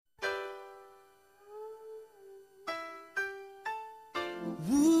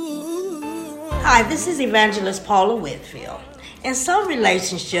Hi, this is Evangelist Paula Whitfield. In some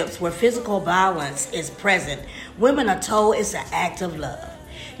relationships where physical violence is present, women are told it's an act of love.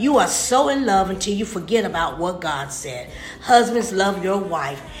 You are so in love until you forget about what God said. Husbands, love your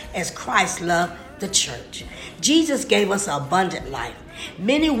wife as Christ loved the church. Jesus gave us abundant life.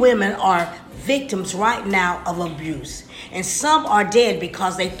 Many women are victims right now of abuse, and some are dead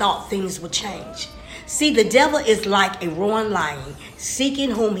because they thought things would change. See, the devil is like a roaring lion, seeking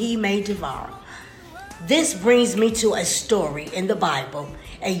whom he may devour. This brings me to a story in the Bible.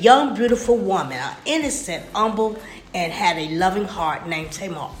 A young, beautiful woman, an innocent, humble, and had a loving heart named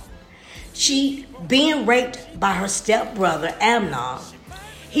Tamar. She, being raped by her stepbrother Amnon,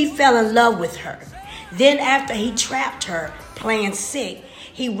 he fell in love with her. Then after he trapped her, playing sick,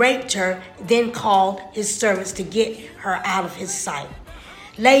 he raped her, then called his servants to get her out of his sight.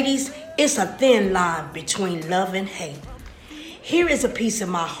 Ladies, it's a thin line between love and hate. Here is a piece of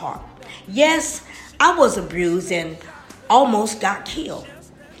my heart. Yes, I was abused and almost got killed.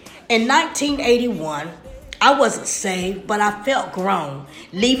 In 1981, I wasn't saved, but I felt grown,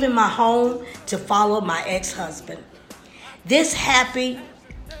 leaving my home to follow my ex-husband. This happy,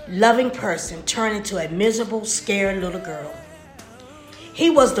 loving person turned into a miserable, scared little girl. He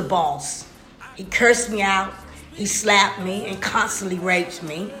was the boss. He cursed me out, he slapped me, and constantly raped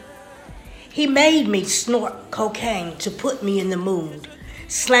me. He made me snort cocaine to put me in the mood,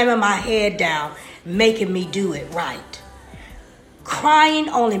 slamming my head down, making me do it right. Crying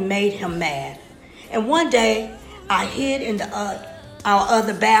only made him mad. And one day, I hid in our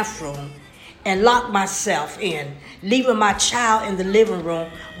other bathroom and locked myself in, leaving my child in the living room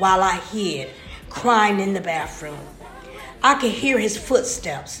while I hid, crying in the bathroom. I could hear his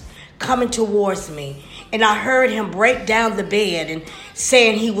footsteps coming towards me, and I heard him break down the bed and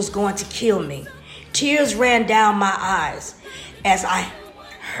saying he was going to kill me. Tears ran down my eyes as I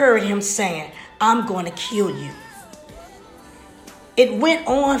heard him saying, "I'm going to kill you." It went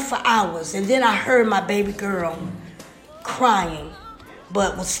on for hours, and then I heard my baby girl crying,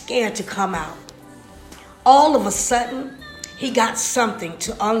 but was scared to come out. All of a sudden, he got something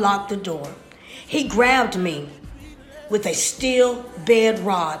to unlock the door. He grabbed me with a steel bed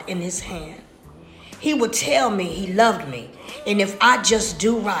rod in his hand. He would tell me he loved me, and if I just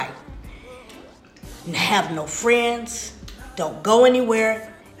do right, and have no friends, don't go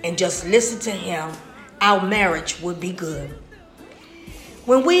anywhere, and just listen to him, our marriage would be good.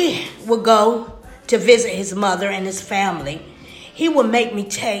 When we would go to visit his mother and his family, he would make me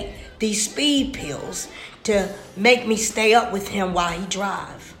take these speed pills to make me stay up with him while he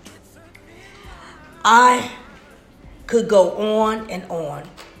drive. I could go on and on,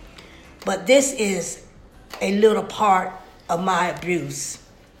 but this is a little part of my abuse.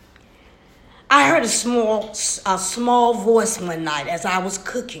 I heard a small voice one night as I was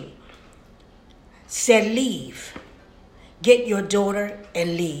cooking, said, "Leave. Get your daughter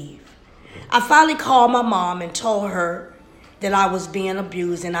and leave." I finally called my mom and told her that I was being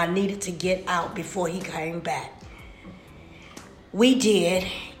abused and I needed to get out before he came back. We did,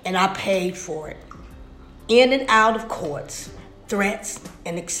 and I paid for it. In and out of courts, threats,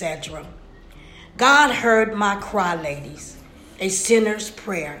 and etc. God heard my cry, ladies, a sinner's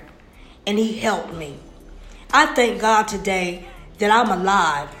prayer, and he helped me. I thank God today that I'm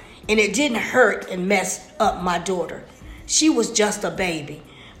alive, and it didn't hurt and mess up my daughter. She was just a baby,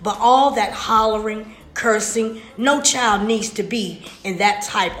 but all that hollering, cursing, no child needs to be in that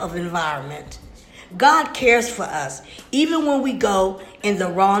type of environment. God cares for us, even when we go in the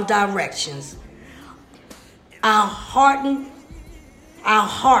wrong directions. Our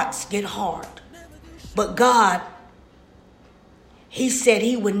hearts get hard, but God, he said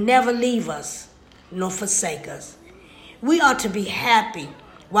he would never leave us nor forsake us. We ought to be happy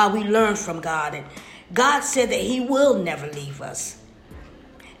while we learn from God, and God said that he will never leave us.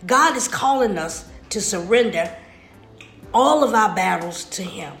 God is calling us to surrender all of our battles to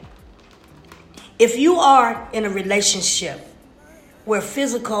him. If you are in a relationship where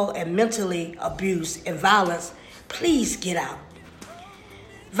physical and mentally abuse and violence, please get out.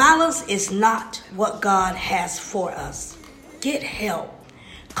 Violence is not what God has for us. Get help.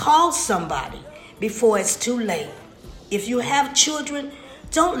 Call somebody before it's too late. If you have children,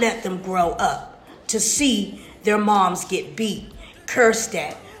 don't let them grow up to see their moms get beat, cursed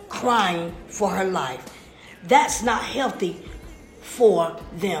at, crying for her life. That's not healthy for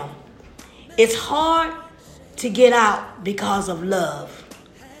them. It's hard to get out because of love.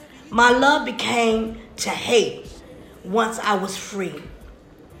 My love became to hate once I was free.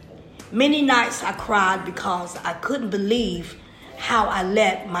 Many nights I cried because I couldn't believe how I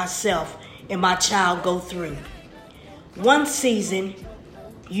let myself and my child go through. One season,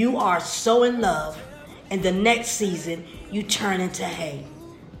 you are so in love, and the next season you turn into hate.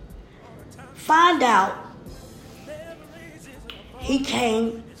 Find out he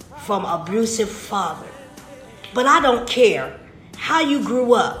came from an abusive father. But I don't care how you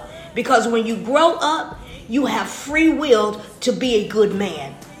grew up, because when you grow up, you have free will to be a good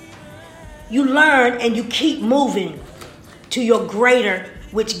man. You learn and you keep moving to your greater,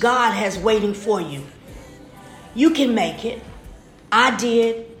 which God has waiting for you. You can make it. I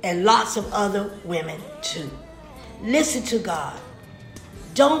did, and lots of other women too. Listen to God.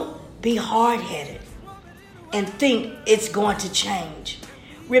 Don't be hard-headed and think it's going to change.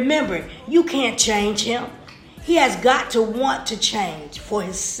 Remember, you can't change him. He has got to want to change for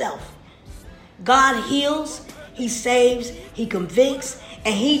himself. God heals, he saves, he convicts,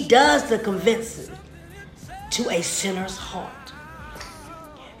 and he does the convincing to a sinner's heart.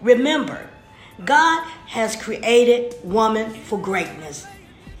 Remember, God has created woman for greatness,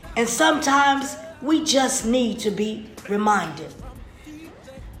 and sometimes we just need to be reminded.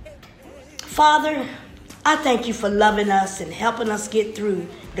 Father, I thank you for loving us and helping us get through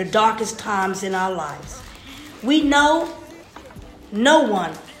the darkest times in our lives. We know no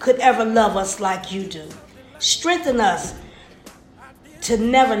one could ever love us like you do. Strengthen us to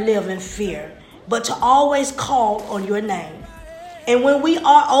never live in fear, but to always call on your name. And when we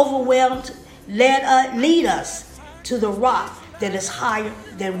are overwhelmed, lead us to the rock that is higher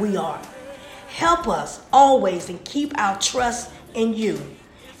than we are. Help us always and keep our trust in you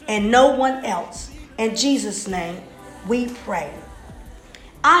and no one else. In Jesus' name, we pray.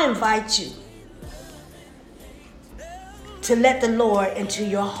 I invite you to let the Lord into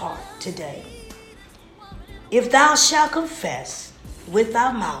your heart today. If thou shalt confess with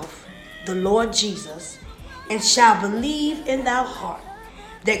thy mouth the Lord Jesus, and shalt believe in thy heart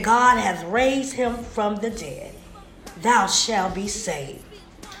that God hath raised him from the dead, thou shalt be saved.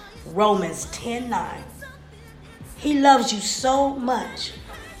 Romans 10:9. He loves you so much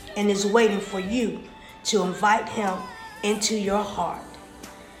and is waiting for you to invite him into your heart.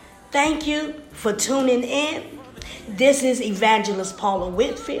 Thank you for tuning in. This is Evangelist Paula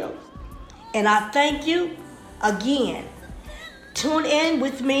Whitfield, and I thank you again. Tune in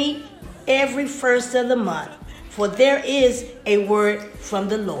with me every first of the month, for there is a word from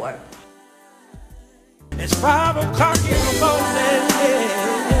the Lord. It's 5 o'clock in the morning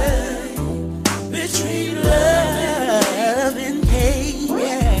between love